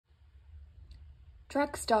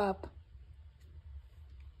Truck stop.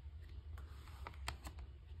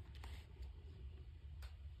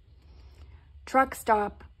 Truck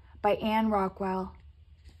Stop by Anne Rockwell.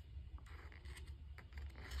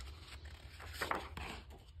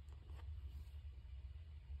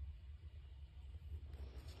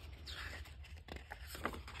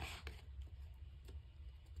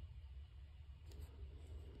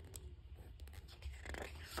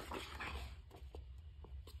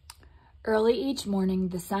 Early each morning,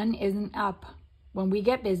 the sun isn't up when we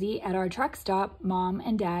get busy at our truck stop, Mom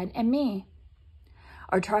and Dad and me.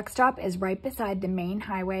 Our truck stop is right beside the main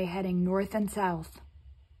highway heading north and south.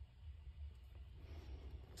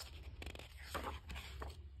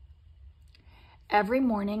 Every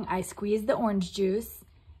morning, I squeeze the orange juice.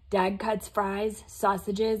 Dad cuts fries,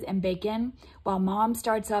 sausages, and bacon while Mom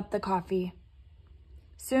starts up the coffee.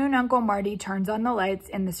 Soon, Uncle Marty turns on the lights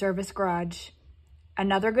in the service garage.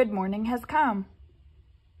 Another good morning has come.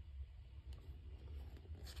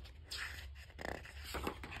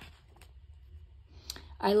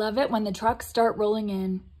 I love it when the trucks start rolling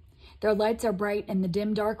in. Their lights are bright in the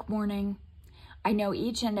dim, dark morning. I know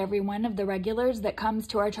each and every one of the regulars that comes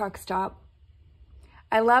to our truck stop.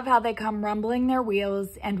 I love how they come rumbling their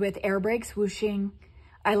wheels and with air brakes whooshing.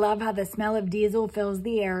 I love how the smell of diesel fills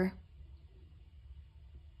the air.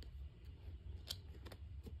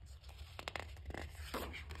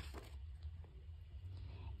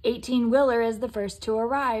 "18-wheeler is the first to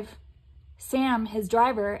arrive. Sam, his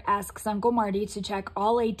driver, asks Uncle Marty to check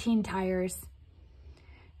all 18 tires.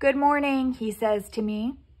 "Good morning," he says to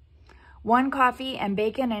me. "One coffee and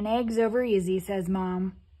bacon and eggs over easy," says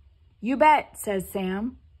Mom. "You bet," says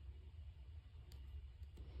Sam.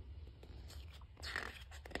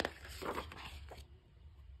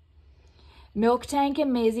 Milk tank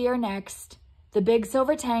and Maisie are next. The big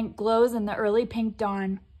silver tank glows in the early pink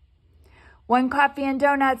dawn. "One coffee and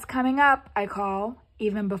donuts coming up," I call,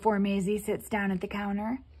 even before Maisie sits down at the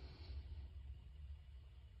counter.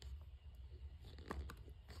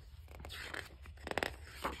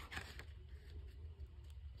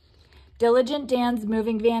 Diligent Dan's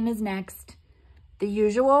moving van is next. "The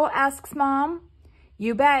usual?" asks Mom.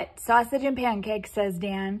 "You bet, sausage and pancakes," says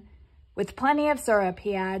Dan. "With plenty of syrup,"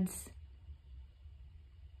 he adds.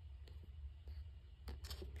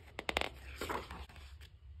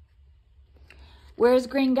 "Where's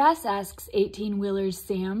Green Gus?" asks 18-wheeler's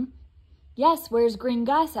Sam. "Yes, where's Green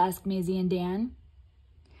Gus?" ask Maisie and Dan.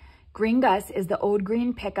 Green Gus is the old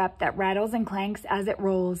green pickup that rattles and clanks as it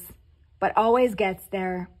rolls, but always gets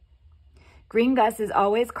there. Green Gus is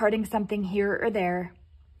always carting something here or there.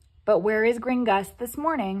 But where is Green Gus this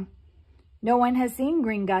morning? No one has seen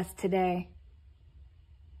Green Gus today.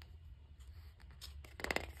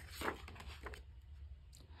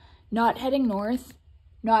 Not heading north,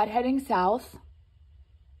 not heading south.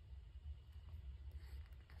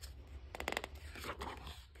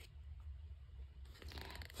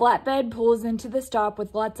 Flatbed pulls into the stop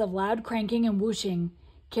with lots of loud cranking and whooshing,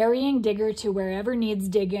 carrying digger to wherever needs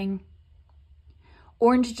digging.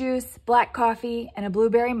 Orange juice, black coffee, and a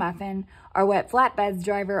blueberry muffin are what Flatbed's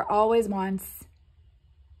driver always wants.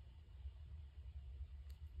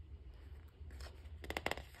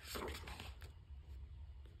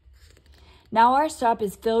 Now our stop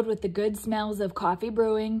is filled with the good smells of coffee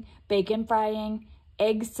brewing, bacon frying,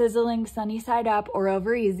 eggs sizzling sunny side up or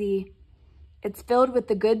over easy. It's filled with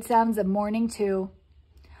the good sounds of morning too.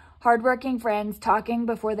 Hardworking friends talking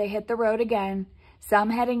before they hit the road again,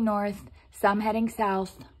 some heading north, some heading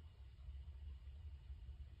south.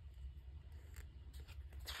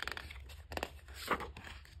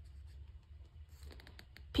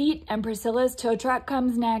 Pete and Priscilla's tow truck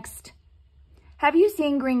comes next. "Have you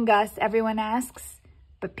seen Green Gus?" everyone asks,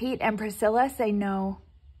 but Pete and Priscilla say no.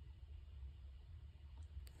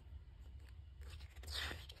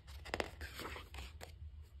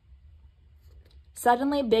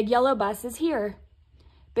 Suddenly, Big Yellow Bus is here.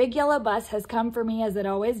 Big Yellow Bus has come for me as it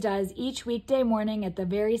always does each weekday morning at the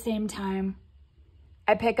very same time.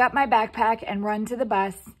 I pick up my backpack and run to the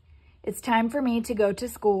bus. It's time for me to go to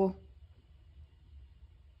school.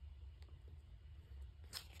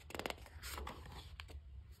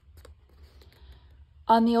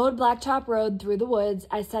 On the old blacktop road through the woods,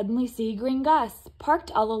 I suddenly see Green Gus,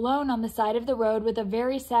 parked all alone on the side of the road with a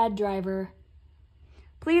very sad driver.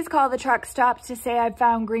 "Please call the truck stop to say I've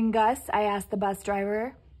found Green Gus," I ask the bus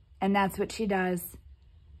driver, and that's what she does.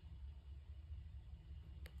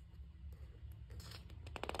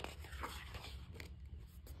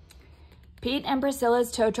 Pete and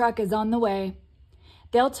Priscilla's tow truck is on the way.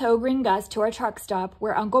 They'll tow Green Gus to our truck stop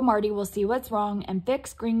where Uncle Marty will see what's wrong and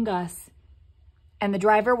fix Green Gus. And the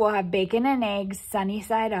driver will have bacon and eggs sunny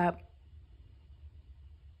side up.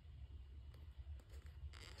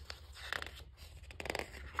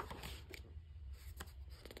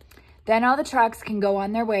 Then all the trucks can go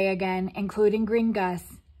on their way again, including Green Gus.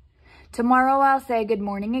 Tomorrow I'll say good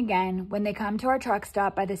morning again when they come to our truck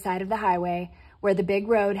stop by the side of the highway where the big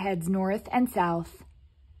road heads north and south.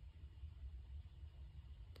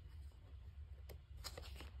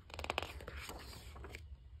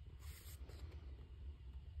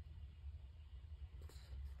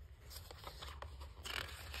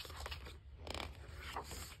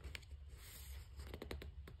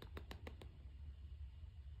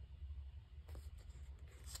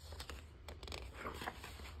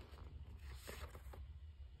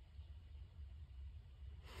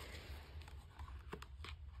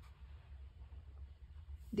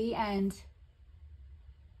 The end.